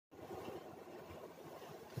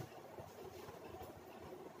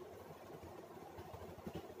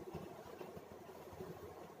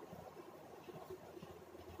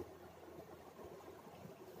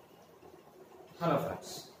Hello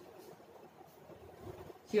friends,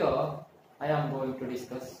 here I am going to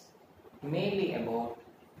discuss mainly about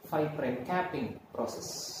 5' capping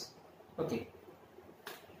process. Okay,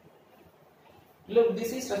 look,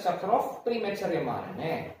 this is the structure of premature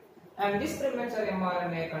mRNA, and this premature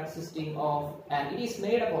mRNA consisting of, and it is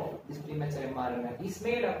made up of, this premature mRNA is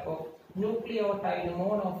made up of nucleotide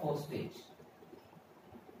monophosphate.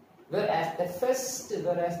 Whereas the first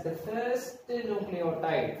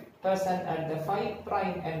nucleotide present at the 5'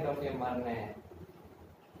 end of mRNA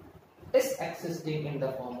is existing in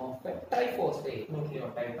the form of a triphosphate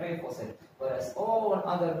nucleotide triphosphate, whereas all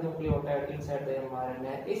other nucleotide inside the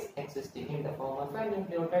mRNA is existing in the form of a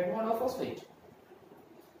nucleotide monophosphate.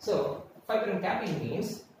 So 5' capping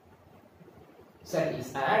means cell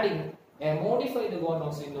is adding a modified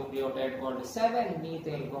guanosine nucleotide called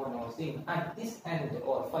 7-methyl guanosine at this end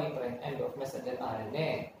or 5' end of messenger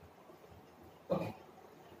RNA. Okay,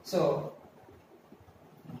 so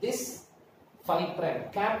this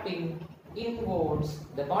 5' capping involves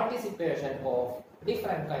the participation of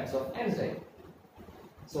different kinds of enzyme.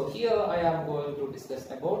 So here I am going to discuss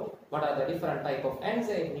about what are the different type of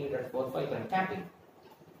enzyme needed for 5' capping.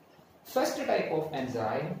 First type of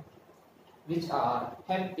enzyme which are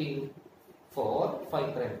helping for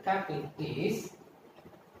 5' capping is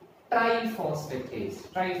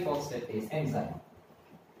triphosphatase enzyme.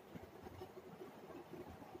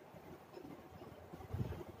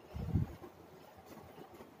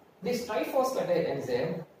 This triphosphatase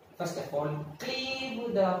enzyme, first of all,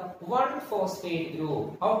 cleave the 1-phosphate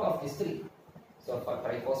group out of these three. So for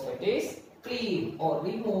triphosphatase, cleave or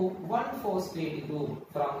remove 1-phosphate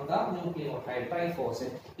group from the nucleotide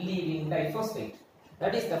triphosphate, leaving diphosphate.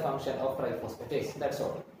 That is the function of triphosphatase. That's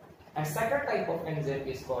all. And second type of enzyme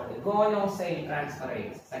is called guanosyl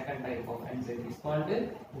transferase. Second type of enzyme is called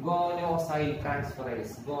guanosyl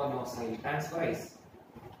transferase.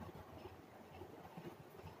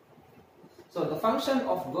 So the function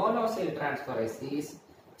of guanosyl transferase is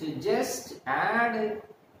to just add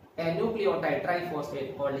a nucleotide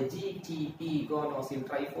triphosphate called GTP, guanosyl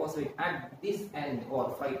triphosphate, at this end or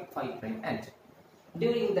 5' end.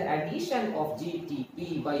 During the addition of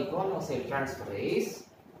GTP by guanosyl transferase,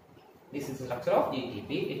 this is the structure of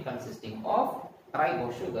GTP. It consisting of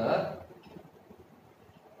ribose sugar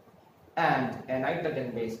and a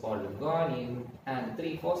nitrogen base called guanine and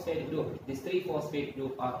 3-phosphate group. These 3-phosphate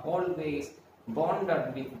group are always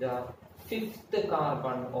bonded with the 5th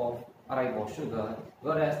carbon of ribose sugar,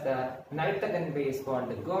 whereas the nitrogen base called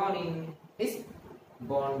guanine is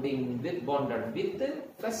bonded with the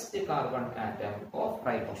first carbon atom of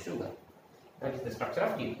ribose sugar. That is the structure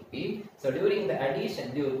of GTP. So during the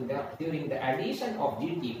addition of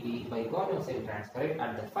GTP by guanosyl transferase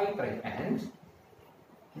at the 5' end,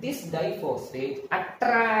 this diphosphate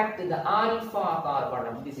attract the alpha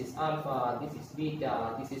carbon. This is alpha, this is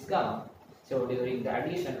beta, this is gamma. So during the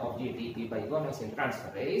addition of GTP by guanosyl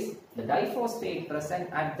transferase, the diphosphate present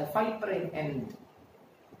at the 5' end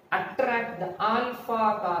attract the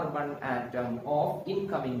alpha carbon atom of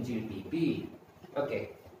incoming GTP. Okay,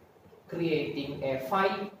 creating a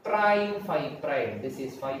 5'. This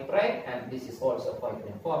is 5' and this is also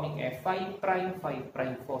 5', forming a 5'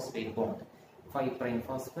 phosphate bond. 5'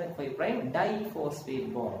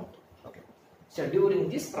 diphosphate bond. Okay. So during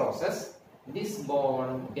this process, this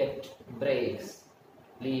bond breaks,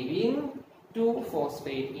 leaving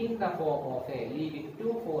 2-phosphate in the form of a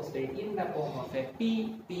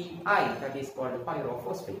PPI, that is called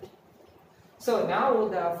pyrophosphate. So now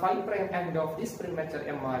the 5' end of this premature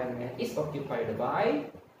mRNA is occupied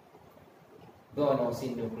by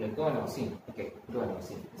guanosine. Okay,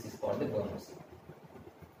 guanosine. This is called the guanosine.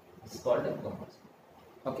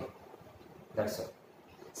 Okay, that's all.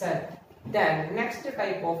 So then next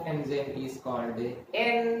type of enzyme is called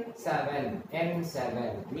N7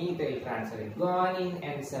 methyl transferase, guanine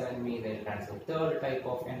N7 methyl transferase. Third type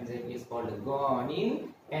of enzyme is called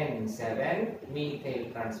guanine N7 methyl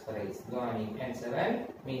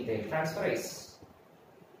transferase.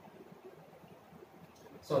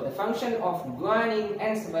 So the function of guanine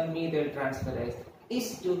N7 methyl transferase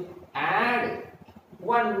is to add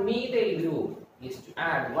one methyl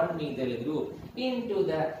group into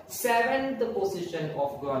the 7th position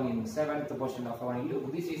of guanine. 7th position of guanine.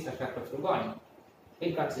 Look, this is the structure of guanine.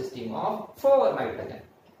 It consisting of 4 nitrogen.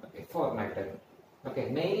 Okay, 4 nitrogen. Okay,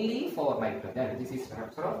 mainly 4 nitrogen. This is the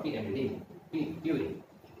structure of purine.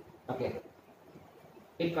 Okay,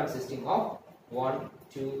 it consisting of 1,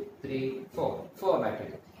 2, 3, 4. 4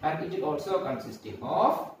 nitrogen, and it is also consisting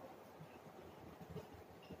of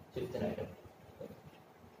 5th nitrogen.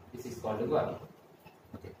 This is called guanine.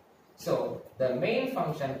 Okay. So the main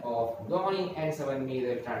function of guanine N7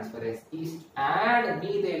 methyl transferase is to add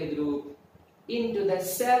methyl group into the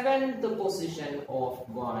 7th position of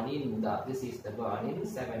guanine. This is the guanine,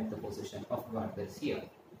 7th position of guanine. That's here.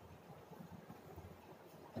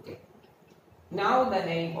 Okay. Now the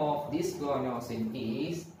name of this guanosine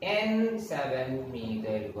is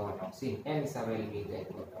N7-methyl guanosine. N7-methyl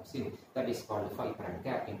guanosine. That is called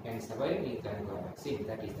 5'capping. N7-methyl guanosine.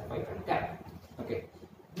 That is the 5'cap. Okay.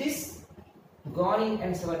 This guanine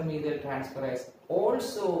N7-methyl transferase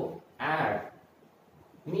also add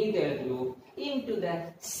methyl group into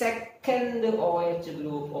the second OH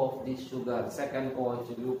group of this sugar, second OH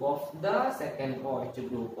group of the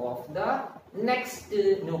next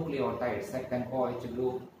nucleotide, second OH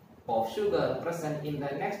group of sugar present in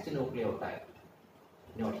the next nucleotide.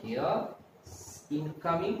 Note here,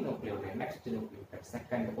 incoming nucleotide, next nucleotide,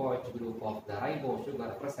 second OH group of the ribose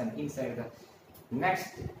sugar present inside the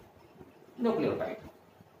next nucleotide.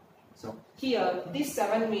 So here this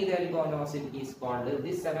 7-methyl guanosine is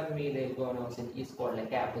called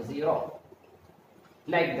cap 0.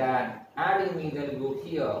 Like that, adding methyl group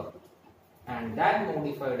here and that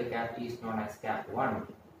modified cap is known as cap 1.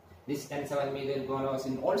 This N7-methyl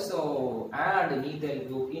guanosine also add methyl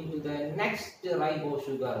group into the next ribose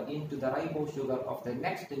sugar, of the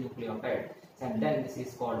next nucleotide, and then this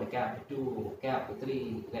is called cap 2, cap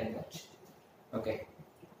 3, like that. Okay.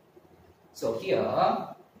 So here,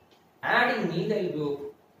 adding methyl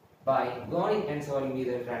group by guanine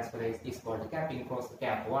N7-methyl transferase is called capping process,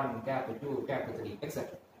 cap 1, cap 2, cap 3, etc.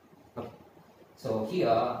 Okay. So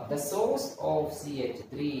here, the source of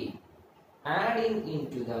CH3 adding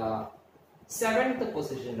into the 7th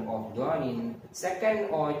position of guanine, second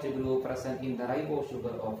OH group present in the ribose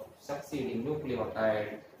sugar of succeeding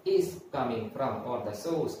nucleotide is coming from, or the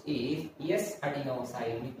source is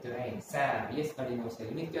S-adenosylmethionine, SAM,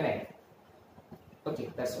 S-adenosylmethionine. Okay,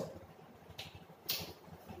 that's all.